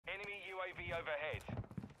UAV overhead.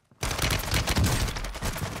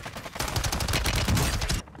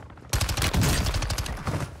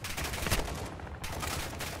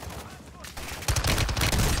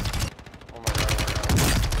 Oh my god.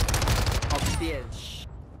 Upstairs.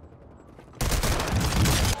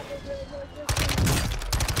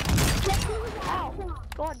 Ow!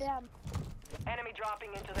 God damn. Enemy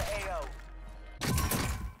dropping into the AO.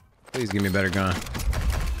 Please give me a better gun.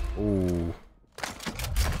 Ooh.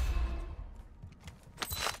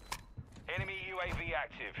 Enemy UAV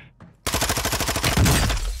active.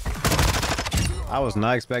 I was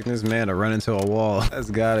not expecting this man to run into a wall. That's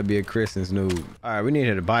gotta be a Christmas noob. All right, we need to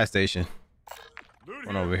hit a buy station.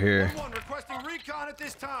 One over here. Requesting recon at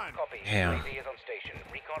this time. Damn.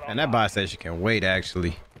 And that buy station can wait,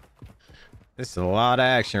 actually. This is a lot of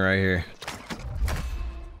action right here.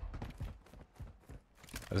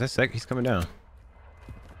 Is that sec? He's coming down.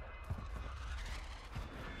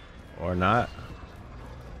 Or not.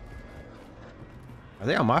 Are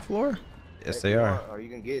they on my floor? Yes, they are. Or you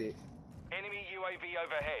can get it. Enemy UAV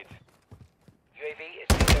overhead. UAV is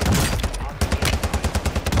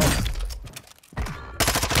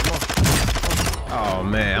Oh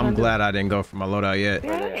man, I'm glad I didn't go for my loadout yet.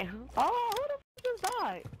 Yeah. Oh, who the f just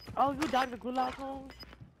died? Oh, you died in the gulag hole?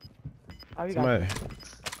 Oh, you got Somebody.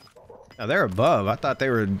 Now they're above. I thought they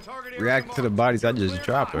were reacting to the bodies I just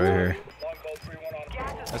dropped right here.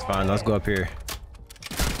 That's fine. Let's go up here.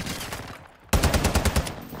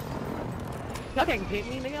 Y'all can't get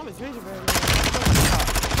me, nigga. I'm a vision, bro.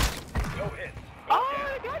 Oh,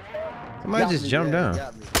 I got you. Somebody just jumped down.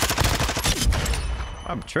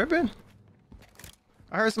 I'm tripping.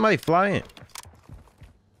 I heard somebody flying.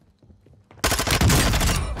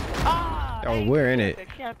 Oh, we're in it.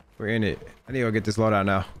 We're in it. I need to go get this loadout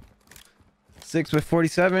now. 6 with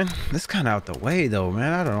 47. This kind of out the way though,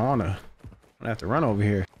 man. I don't wanna. I have to run over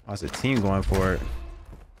here. Oh, it's a team going for it.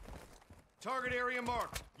 Target area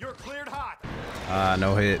marked. You're cleared hot.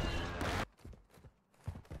 No hit.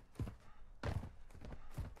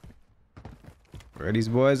 Where these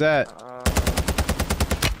boys at?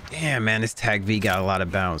 Damn, man, this tag V got a lot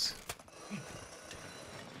of bounce.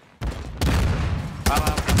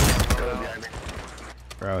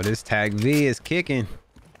 Bro, this tag V is kicking.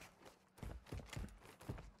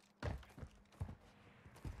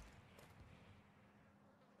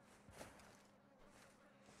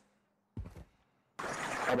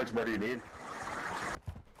 How much more do you need?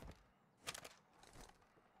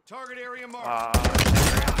 Target area marked. on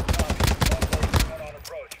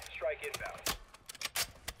approach. Strike inbound.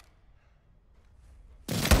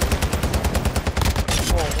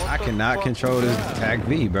 I cannot control this tag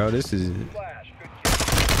V, bro. This is. Flash.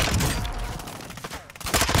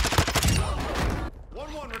 Good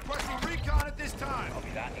 1-1 requesting recon at this time. copy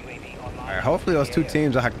that. UAV online. All right, hopefully those two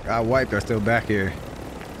teams I wiped are still back here.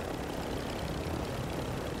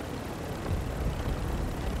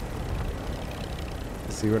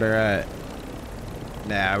 Let's see where they're at.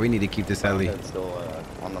 Nah, we need to keep this heli. It's still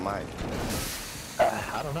on the mic.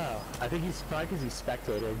 I don't know. I think he's probably because he's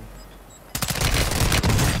spectating.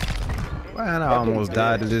 Man, I almost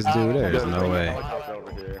died to this dude. There's no way.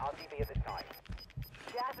 Over here. RTB at this time.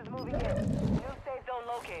 Gas is moving in. New safe zone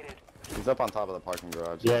located. He's up on top of the parking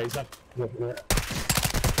garage. Yeah, he's up.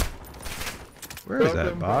 Where is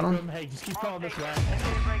that? Bottom? Hey, just keep calling this way.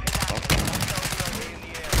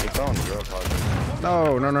 He's on drill hard.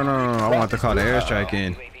 No. I want to call the airstrike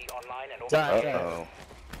in. UAV online and Uh-oh.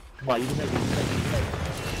 Come on, you can make it.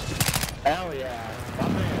 Hell yeah. My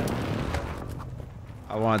man.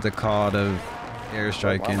 I wanted to call the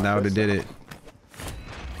airstrike in. That would have did it.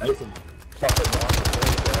 Nathan.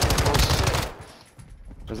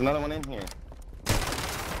 There's another one in here.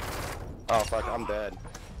 Oh fuck, I'm dead.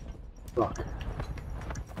 Fuck.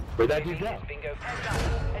 Where'd that dude go? bingo.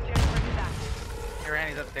 Your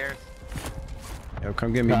Annie's upstairs. Yo,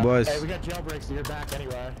 come get me, boys. Hey, we got jailbreaks, so you're back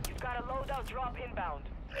anyway. You've got a loadout drop inbound.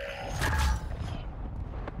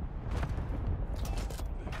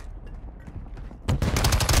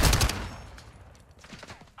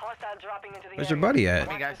 Hostile dropping into the Where's your buddy at?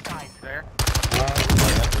 Hey guys, there.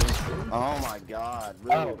 Oh my god,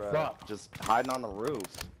 really, Oh, bro? fuck. Just hiding on the roof.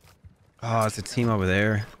 Oh, it's a team over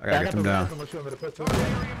there. I gotta get them down. Unless you want me to put Target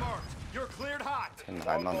area marked. You're cleared hot. And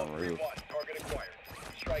hiding on the roof. Target acquired.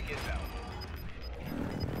 Strike inbound.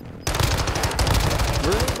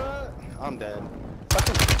 Really, bro? I'm dead.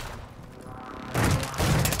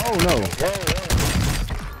 Oh no.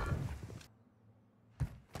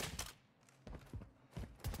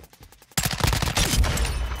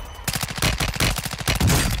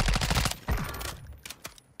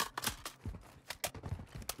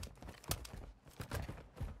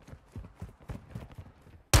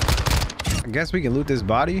 guess we can loot this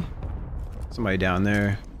body. Somebody down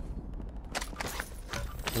there.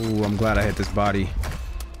 Ooh, I'm glad I hit this body.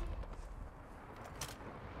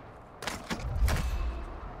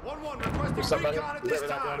 Somebody, whoever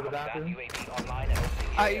not going to the bathroom. UAV online and opening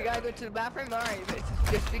the Alright, you air. gotta go to the bathroom? Alright,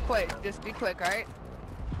 just be quick. Just be quick, alright?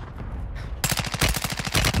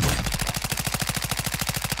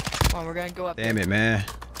 Come on, we're gonna go up Damn there. it, man.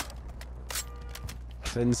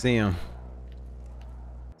 Couldn't see him.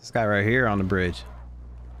 This guy right here on the bridge.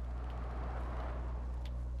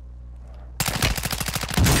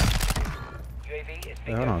 UAV is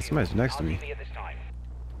Hey, hold on, somebody's next to me. at this time.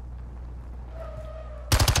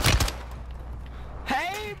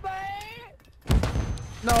 Hey, buddy!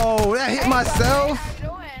 No, that hit myself. How you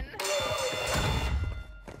doing?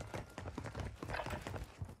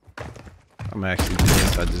 I'm actually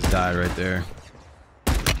pissed. I just died right there.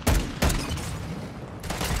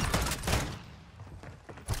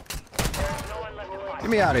 Get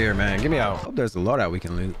me out of here, man. Get me out. Hope there's a loadout we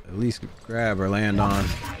can at least grab or land on.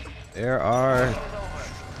 There are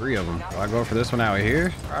 3 of them. Do I go for this one out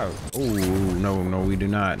here? Oh, no, we do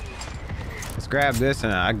not. Let's grab this,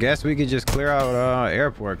 and I guess we could just clear out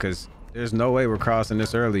airport, because there's no way we're crossing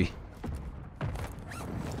this early. I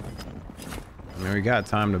mean, we got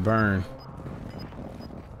time to burn.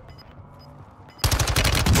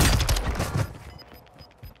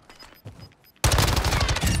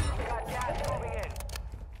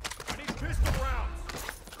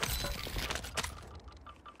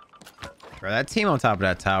 Bro, that team on top of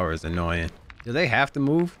that tower is annoying. Do they have to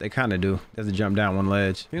move? They kind of do. They have to jump down one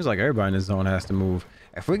ledge. Seems like everybody in this zone has to move.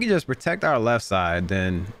 If we can just protect our left side,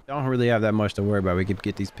 then don't really have that much to worry about. We could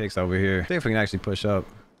get these picks over here. See if we can actually push up.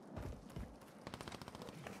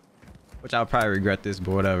 Which I'll probably regret this,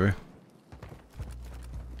 but whatever.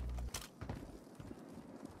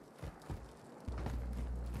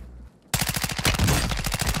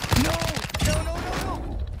 No!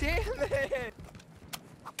 Damn it!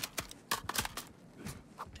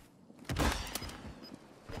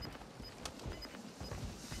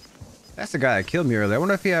 That's the guy that killed me earlier. I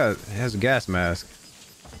wonder if he has a gas mask.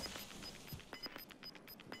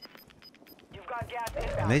 You've got gas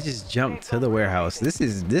inbound. And they just jumped to the warehouse. This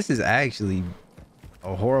is actually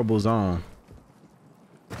a horrible zone.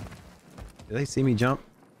 Did they see me jump?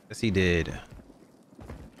 Yes, he did.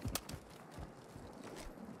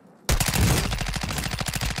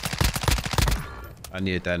 I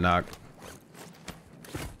needed that knock.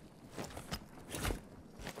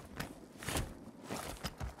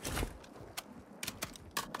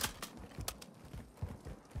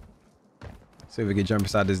 See if we can jump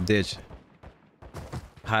inside this ditch.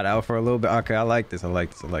 Hide out for a little bit. Okay, I like this. I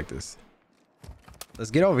like this. Let's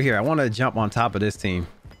get over here. I want to jump on top of this team.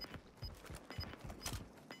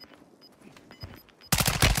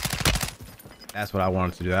 That's what I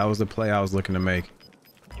wanted to do. That was the play I was looking to make.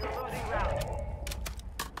 You're losing ground.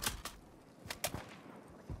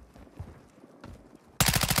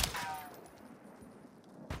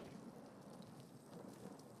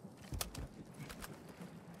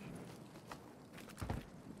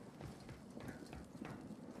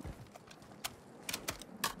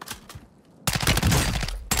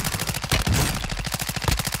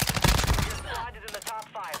 Your squad is in the top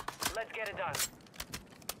 5. Let's get it done.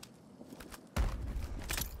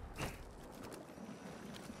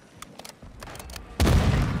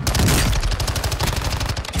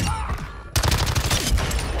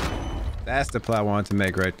 That's the play I wanted to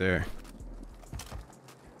make right there.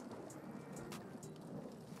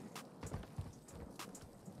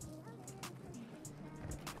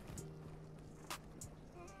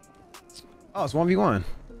 Oh, it's 1v1.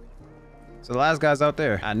 So the last guy's out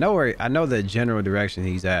there. I know the general direction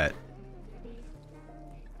he's at.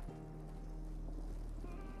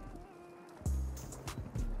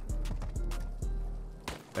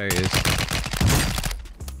 There he is.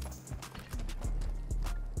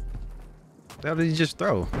 What the hell did he just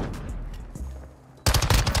throw?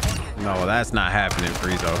 No, that's not happening,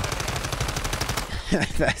 Friezo.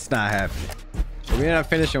 That's not happening. So we ended up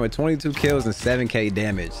finishing with 22 kills and 7k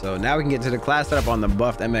damage. So now we can get to the class setup on the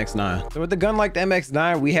buffed MX-9. So with the gun like the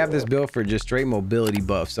MX-9, we have this build for just straight mobility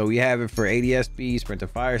buff. So we have it for ADS speed, sprint to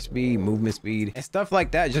fire speed, movement speed, and stuff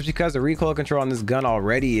like that. Just because the recoil control on this gun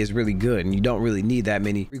already is really good, and you don't really need that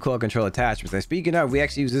many recoil control attachments. And speaking of, we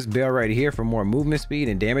actually use this build right here for more movement speed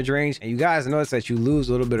and damage range. And you guys notice that you lose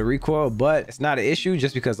a little bit of recoil, but it's not an issue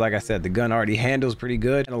just because, like I said, the gun already handles pretty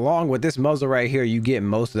good. And along with this muzzle right here, you get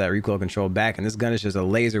most of that recoil control back, and this gun is just a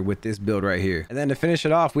laser with this build right here. And then to finish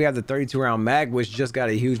it off, we have the 32 round mag, which just got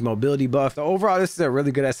a huge mobility buff. So overall, this is a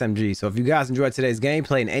really good SMG. So if you guys enjoyed today's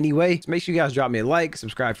gameplay in any way, just make sure you guys drop me a like,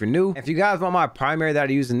 subscribe if you're new. And if you guys want my primary that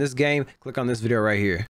I use in this game, click on this video right here.